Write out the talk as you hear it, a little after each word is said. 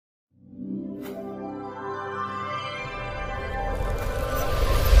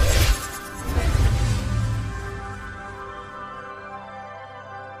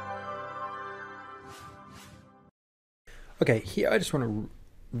Okay, here I just want to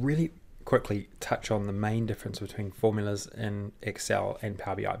really quickly touch on the main difference between formulas in Excel and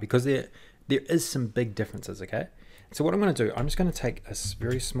Power BI, because there is some big differences, okay? So what I'm going to do, I'm just going to take a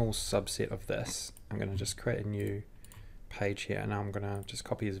very small subset of this. I'm going to just create a new page here, and now I'm going to just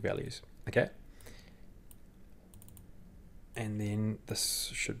copy his values, okay? And then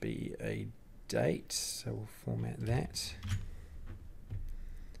this should be a date, so we'll format that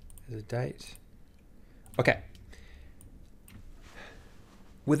as a date. Okay.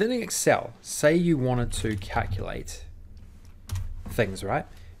 Within Excel, say you wanted to calculate things, right?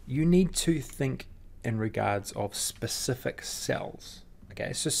 You need to think in regards of specific cells.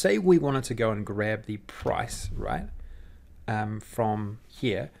 Okay, so say we wanted to go and grab the price, right, from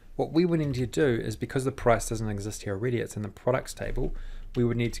here. What we would need to do is, because the price doesn't exist here already, it's in the products table, we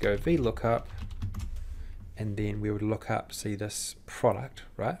would need to go VLOOKUP, and then we would look up, see this product,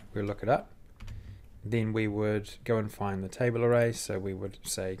 right? We'll look it up. Then we would go and find the table array. So we would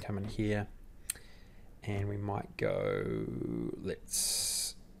say come in here, and we might go,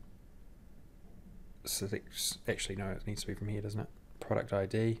 let's select, actually no, it needs to be from here, doesn't it? Product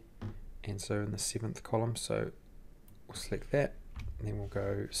ID, and so in the 7th column, so we'll select that, and then we'll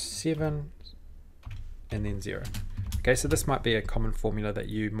go 7 and then 0. Okay, so this might be a common formula that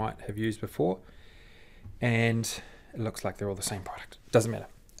you might have used before, and it looks like they're all the same product. Doesn't matter.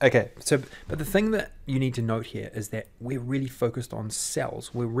 Okay, so, but the thing that you need to note here is that we're really focused on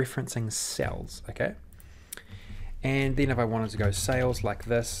cells. We're referencing cells, okay? And then if I wanted to go sales like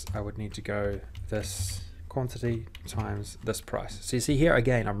this, I would need to go this quantity times this price. So you see here,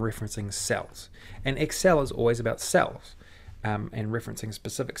 again, I'm referencing cells. And Excel is always about cells, and referencing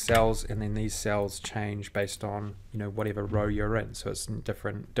specific cells, and then these cells change based on, you know, whatever row you're in. So it's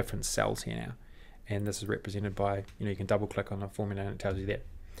different cells here now. And this is represented by, you know, you can double click on a formula and it tells you that.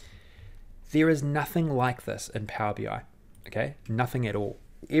 There is nothing like this in Power BI, okay? Nothing at all.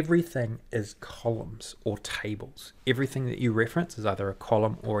 Everything is columns or tables. Everything that you reference is either a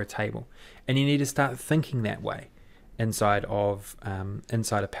column or a table. And you need to start thinking that way inside of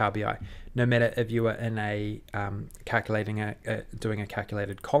Power BI. No matter if you are in a doing a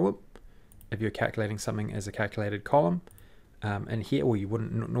calculated column, if you're calculating something as a calculated column in here, or you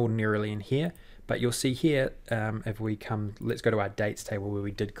wouldn't ordinarily in here, but you'll see here, if we come, let's go to our dates table where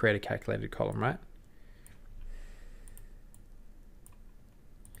we did create a calculated column, right?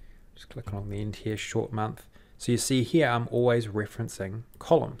 Just click on the end here, short month. So you see here, I'm always referencing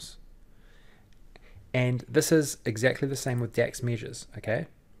columns. And this is exactly the same with DAX measures, okay?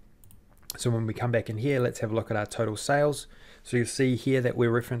 So when we come back in here, let's have a look at our total sales. So you'll see here that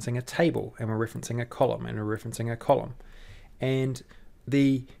we're referencing a table, and we're referencing a column, and we're referencing a column. And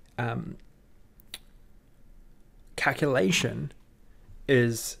the calculation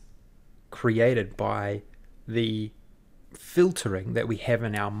is created by the filtering that we have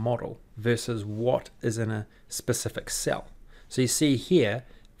in our model versus what is in a specific cell. So you see here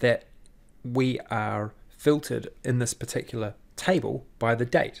that we are filtered in this particular table by the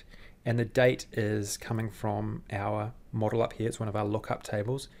date, and the date is coming from our model up here. It's one of our lookup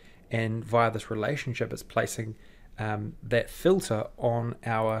tables, and via this relationship it's placing that filter on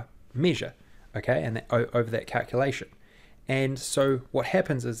our measure, okay, and that, over that calculation. And so what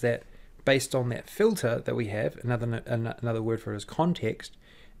happens is that based on that filter that we have, another word for it is context,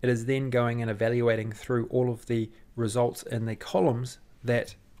 it is then going and evaluating through all of the results in the columns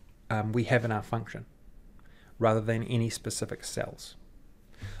that we have in our function, rather than any specific cells.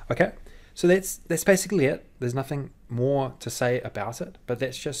 Okay, so that's basically it. There's nothing more to say about it, but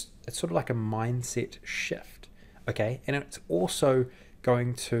that's just, it's sort of like a mindset shift, okay? And it's also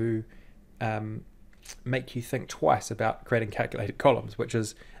going to make you think twice about creating calculated columns, which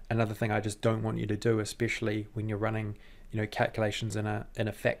is another thing I just don't want you to do, especially when you're running, you know, calculations in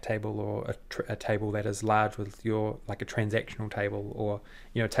a fact table, or a table that is large with your, like a transactional table, or,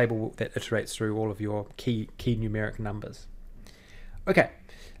 you know, a table that iterates through all of your key numeric numbers. Okay,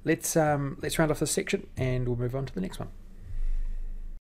 let's round off this section and we'll move on to the next one.